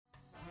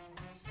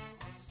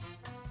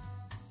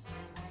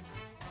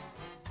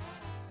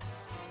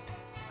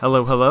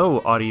Hello,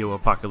 hello, Audio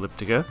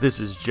Apocalyptica. This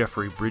is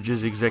Jeffrey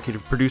Bridges,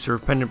 executive producer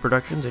of Pendant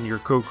Productions and your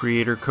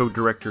co-creator,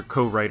 co-director,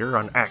 co-writer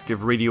on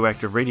Active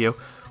Radio.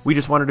 We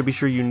just wanted to be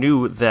sure you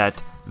knew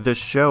that the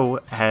show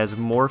has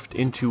morphed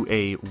into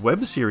a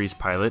web series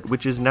pilot,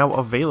 which is now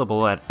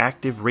available at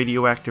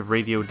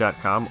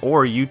activeradioactiveradio.com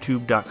or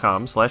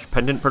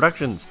youtube.com/Pendant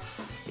Productions.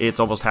 It's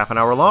almost half an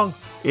hour long.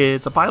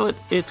 It's a pilot.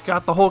 It's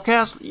got the whole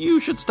cast.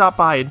 You should stop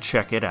by and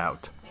check it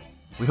out.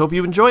 We hope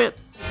you enjoy it.